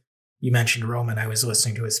actually, you mentioned Roman. I was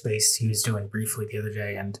listening to a space he was doing briefly the other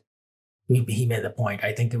day, and he made the point.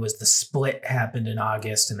 I think it was the split happened in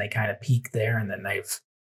August, and they kind of peaked there, and then they've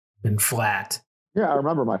been flat. Yeah, I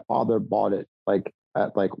remember my father bought it like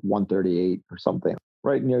at like 138 or something,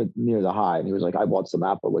 right near the high, and he was like, "I bought some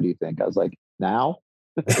Apple. What do you think?" I was like, "Now."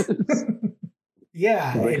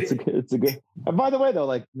 Yeah, it's a good. And by the way, though,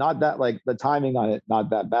 like not that like the timing on it, not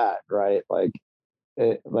that bad, right? Like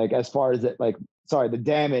as far as the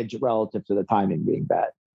damage relative to the timing being bad.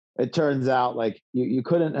 It turns out like you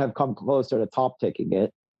couldn't have come closer to top ticking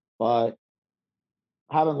it, but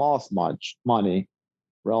haven't lost much money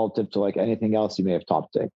relative to like anything else you may have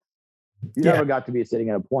top ticked. You never got to be sitting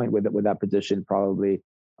at a point with that position probably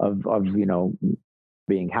of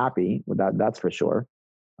being happy with that. That's for sure.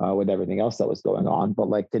 With everything else that was going on, but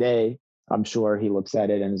like today, I'm sure he looks at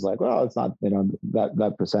it and is like, "Well, it's not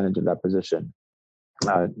that percentage of that position,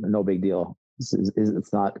 no big deal.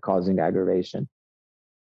 It's not causing aggravation."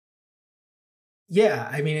 Yeah,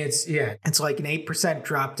 I mean it's like an 8%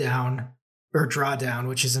 drop down or drawdown,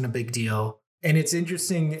 which isn't a big deal. And it's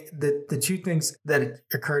interesting that the two things that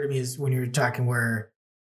occur to me is when you're talking where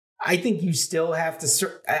I think you still have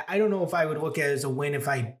to. I don't know if I would look at it as a win if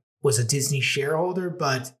I was a Disney shareholder,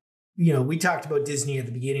 but we talked about Disney at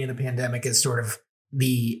the beginning of the pandemic as sort of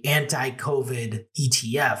the anti-COVID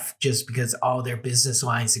ETF, just because all their business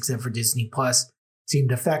lines, except for Disney Plus,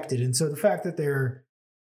 seemed affected. And so the fact that they're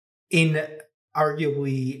in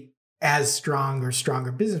arguably as strong or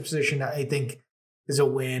stronger business position, I think is a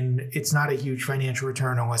win. It's not a huge financial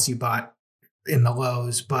return unless you bought in the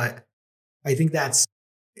lows, but I think that's,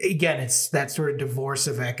 again, it's that sort of divorce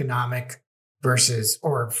of economic versus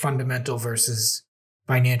or fundamental versus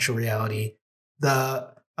financial reality.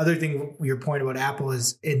 The other thing, your point about Apple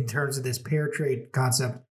is in terms of this pair trade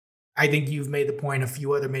concept, I think you've made the point, a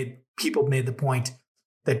few other people made the point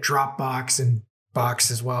that Dropbox and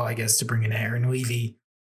Box as well, I guess, to bring in Aaron Levy,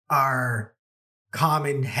 are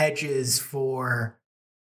common hedges for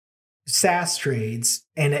SaaS trades.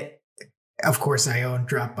 And of course, I own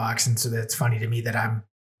Dropbox, and so that's funny to me that I'm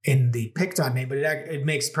in the picked on name, but it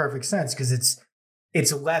makes perfect sense because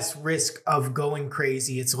it's less risk of going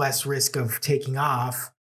crazy. It's less risk of taking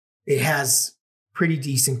off. It has pretty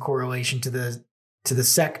decent correlation to the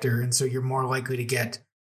sector, and so you're more likely to get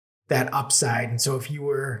that upside. And so if you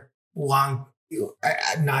were long,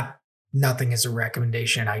 nothing is a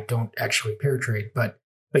recommendation. I don't actually pair trade, but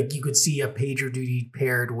like you could see a PagerDuty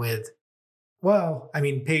paired with. Well, I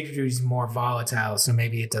mean, PagerDuty is more volatile, so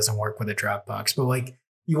maybe it doesn't work with a Dropbox. But like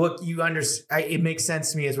you understand, it makes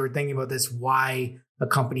sense to me as we're thinking about this, why a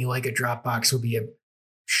company like a Dropbox would be a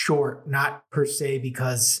short, not per se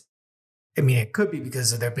because, I mean, it could be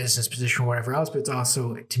because of their business position or whatever else, but it's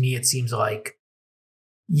also, to me, it seems like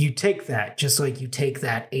you take that, just like you take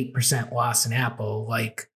that 8% loss in Apple,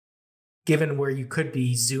 like given where you could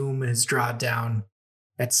be, Zoom has drawn down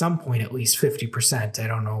at some point at least 50%. I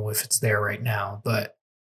don't know if it's there right now, but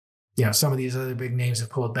some of these other big names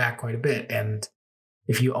have pulled back quite a bit. And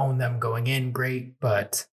if you own them going in, great,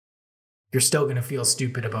 but you're still going to feel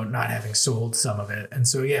stupid about not having sold some of it. And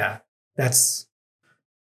so, that's,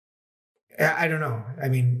 I don't know. I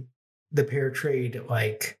mean, the pair trade,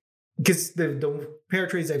 like, because the pair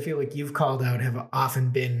trades I feel like you've called out have often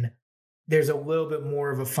been, there's a little bit more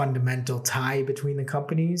of a fundamental tie between the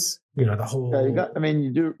companies. The whole. Yeah,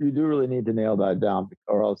 you do really need to nail that down,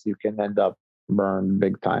 or else you can end up burned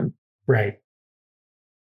big time. Right.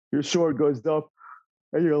 Your short goes up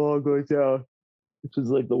and your long goes down, which is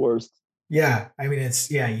like the worst. Yeah, I mean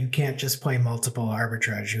you can't just play multiple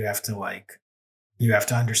arbitrage. You have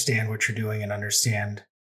to understand what you're doing and understand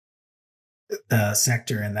the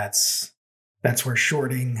sector, and that's where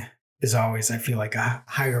shorting is always, I feel like, a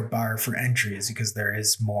higher bar for entry, is because there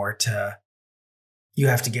is more you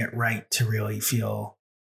have to get right to really feel,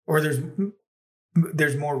 or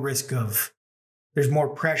there's more risk of, there's more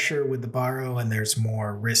pressure with the borrow, and there's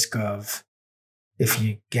more risk of, if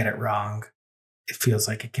you get it wrong, it feels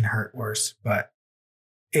like it can hurt worse, but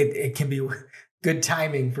it can be good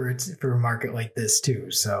timing for a market like this too.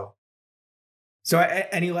 So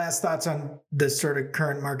any last thoughts on the sort of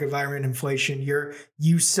current market environment, inflation?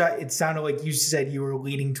 It sounded like you said you were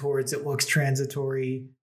leaning towards it looks transitory.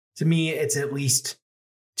 To me, it's at least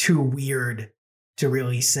too weird to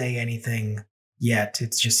really say anything yet.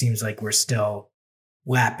 It just seems like we're still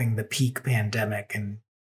lapping the peak pandemic, and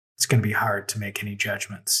it's going to be hard to make any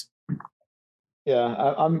judgments. Yeah,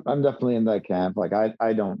 I'm definitely in that camp. Like I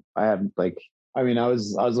haven't like I mean, I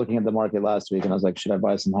was looking at the market last week and I was like, should I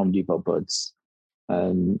buy some Home Depot puts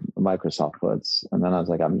and Microsoft puts? And then I was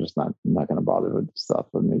like, I'm not going to bother with this stuff.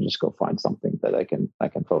 Let me just go find something that I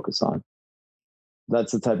can focus on.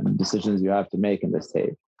 That's the type of decisions you have to make in this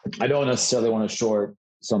tape. I don't necessarily want to short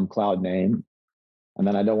some cloud name, and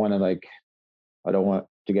then I don't want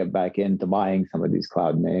to get back into buying some of these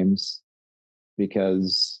cloud names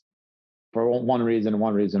because for one reason and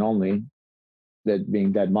one reason only, that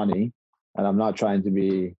being dead money. And I'm not trying to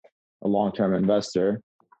be a long-term investor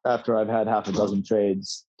after I've had half a dozen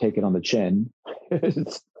trades taken on the chin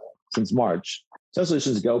since March. Especially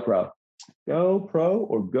since GoPro. GoPro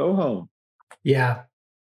or go home. Yeah.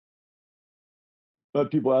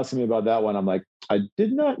 But people asking me about that one. I'm like, I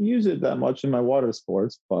did not use it that much in my water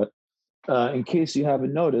sports, but in case you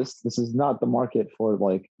haven't noticed, this is not the market for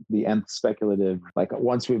like the nth speculative. Like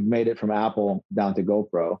once we've made it from Apple down to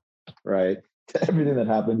GoPro, right? To everything that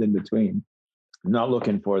happened in between. I'm not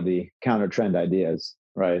looking for the counter trend ideas,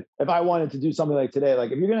 right? If I wanted to do something like today,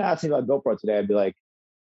 like if you're going to ask me about GoPro today, I'd be like,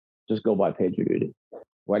 just go buy PagerDuty.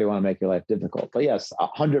 Why do you want to make your life difficult? But yes,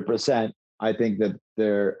 100%. I think that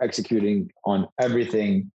they're executing on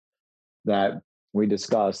everything that we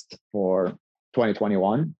discussed for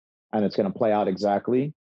 2021, and it's going to play out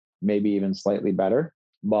exactly, maybe even slightly better.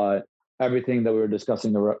 But everything that we were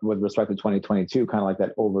discussing with respect to 2022, kind of like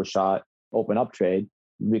that overshot open up trade,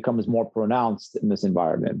 becomes more pronounced in this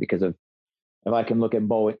environment because of if I can look at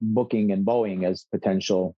Booking and Boeing as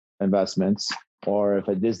potential investments, or if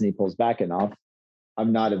a Disney pulls back enough,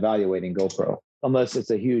 I'm not evaluating GoPro unless it's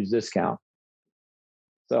a huge discount.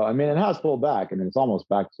 So, I mean, it has pulled back. I mean, it's almost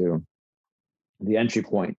back to the entry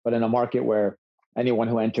point, but in a market where anyone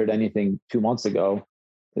who entered anything 2 months ago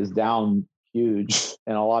is down huge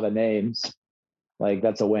in a lot of names, like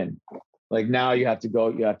that's a win. Like now you have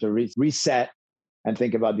to reset and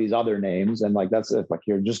think about these other names. And like, that's if like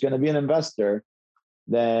you're just going to be an investor,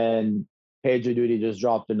 then PagerDuty just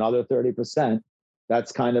dropped another 30%.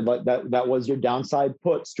 That's kind of like that was your downside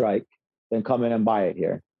put strike. Then come in and buy it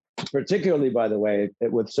here. Particularly, by the way,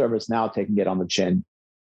 with ServiceNow taking it on the chin,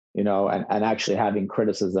 and actually having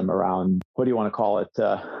criticism around, what do you want to call it?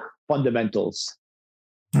 Fundamentals.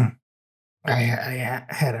 I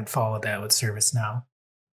hadn't followed that with ServiceNow.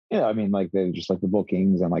 Yeah, I mean, like they just like the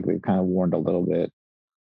bookings and like they kind of warned a little bit.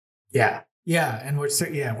 Yeah. Yeah. And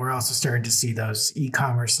we're also starting to see those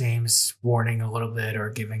e-commerce names warning a little bit or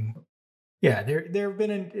giving. Yeah, there have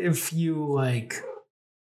been a few like,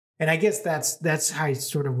 and I guess that's how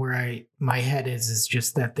sort of where my head is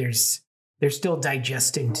just that there's still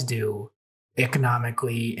digesting to do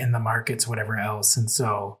economically in the markets, whatever else. And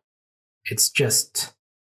so it's just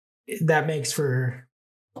that makes for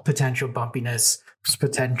potential bumpiness,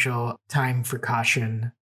 potential time for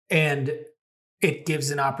caution, and it gives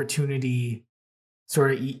an opportunity.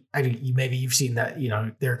 Sort of, maybe you've seen that.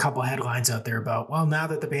 There are a couple of headlines out there about, well, now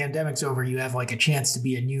that the pandemic's over, you have like a chance to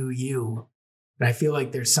be a new you. And I feel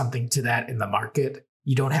like there's something to that in the market.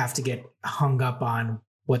 You don't have to get hung up on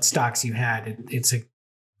what stocks you had. It's a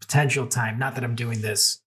potential time. Not that I'm doing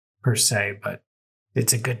this per se, but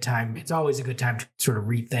it's a good time. It's always a good time to sort of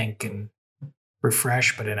rethink and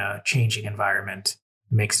refresh, but in a changing environment,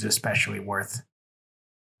 it makes it especially worth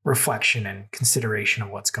reflection and consideration of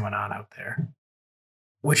what's going on out there.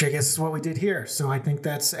 Which I guess is what we did here. So I think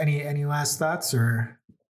that's any last thoughts or?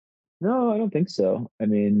 No, I don't think so. I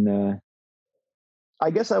mean,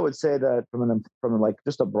 I guess I would say that from like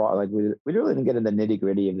just a broad, like we really didn't get into the nitty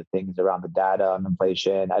gritty of the things around the data on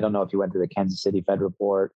inflation. I don't know if you went to the Kansas City Fed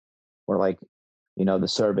report or like, the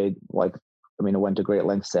survey, like, I mean, it went to great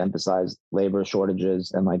lengths to emphasize labor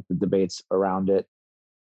shortages and like the debates around it,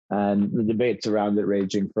 and the debates around it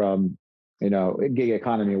ranging from, gig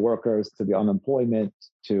economy workers to the unemployment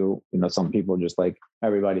to, some people just like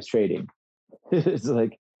everybody's trading. It's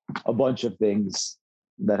like a bunch of things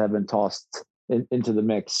that have been tossed into the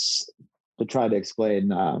mix to try to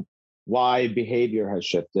explain why behavior has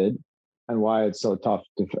shifted and why it's so tough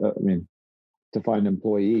to find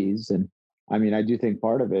employees. And I mean, I do think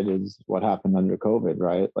part of it is what happened under COVID,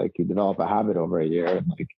 right? Like you develop a habit over a year and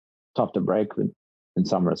like tough to break in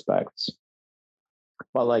some respects.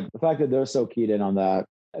 But like the fact that they're so keyed in on that,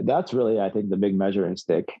 that's really, I think, the big measuring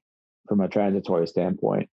stick from a transitory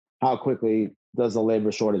standpoint. How quickly does the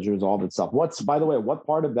labor shortage resolve itself? By the way, what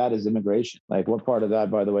part of that is immigration? Like what part of that,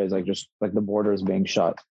 by the way, is like just like the borders being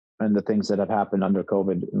shut and the things that have happened under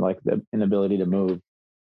COVID, like the inability to move.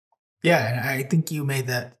 Yeah. And I think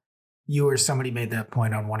you or somebody made that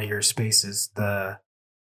point on one of your spaces, the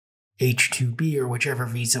H-2B or whichever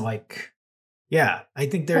visa, like, Yeah, I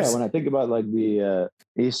think there's. When I think about like the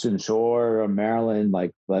Eastern Shore or Maryland,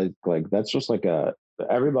 like that's just like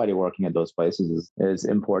everybody working at those places is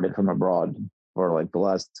imported from abroad for like the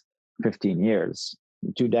last 15 years,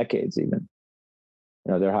 2 decades even.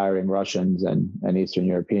 They're hiring Russians and Eastern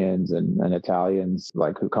Europeans and Italians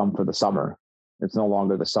like who come for the summer. It's no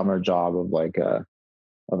longer the summer job of like a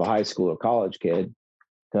high school or college kid,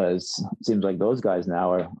 because it seems like those guys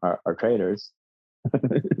now are traders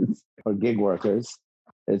or gig workers.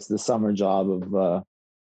 It's the summer job of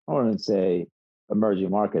I wouldn't say emerging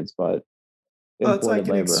markets, but imported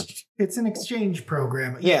labor. It's an exchange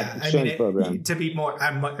program. Exchange program. To be more,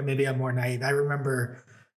 I'm more naive. I remember,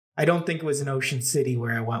 I don't think it was in Ocean City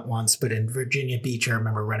where I went once, but in Virginia Beach, I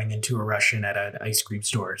remember running into a Russian at an ice cream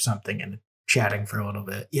store or something and chatting for a little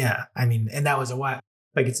bit. Yeah, and that was a while.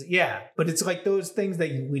 Like but it's like those things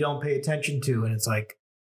that we don't pay attention to, and it's like,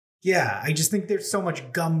 I just think there's so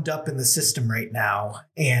much gummed up in the system right now,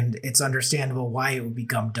 and it's understandable why it would be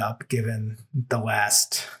gummed up given the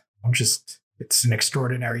last. It's an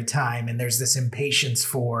extraordinary time, and there's this impatience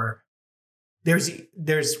for. There's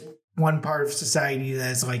one part of society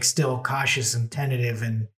that is like still cautious and tentative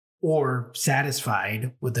or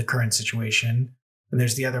satisfied with the current situation, and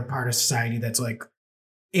there's the other part of society that's like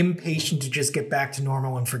impatient to just get back to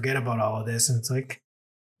normal and forget about all of this. And it's like,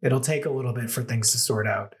 it'll take a little bit for things to sort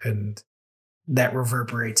out, and that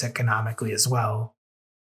reverberates economically as well.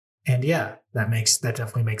 And that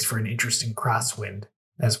definitely makes for an interesting crosswind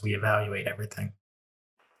as we evaluate everything.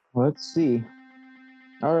 Let's see.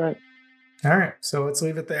 All right. So let's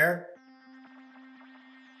leave it there.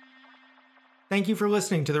 Thank you for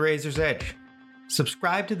listening to The Razor's Edge.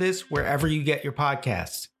 Subscribe to this wherever you get your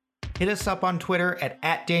podcasts. Hit us up on Twitter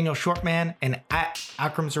at Daniel Shortman and at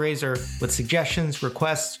Akram's Razor with suggestions,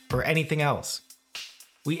 requests, or anything else.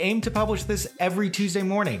 We aim to publish this every Tuesday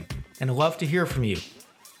morning and love to hear from you.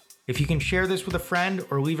 If you can share this with a friend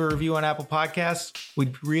or leave a review on Apple Podcasts,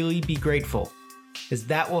 we'd really be grateful, as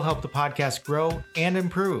that will help the podcast grow and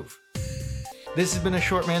improve. This has been a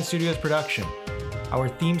Shortman Studios production. Our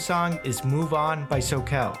theme song is Move On by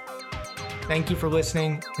Soquel. Thank you for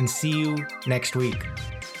listening, and see you next week.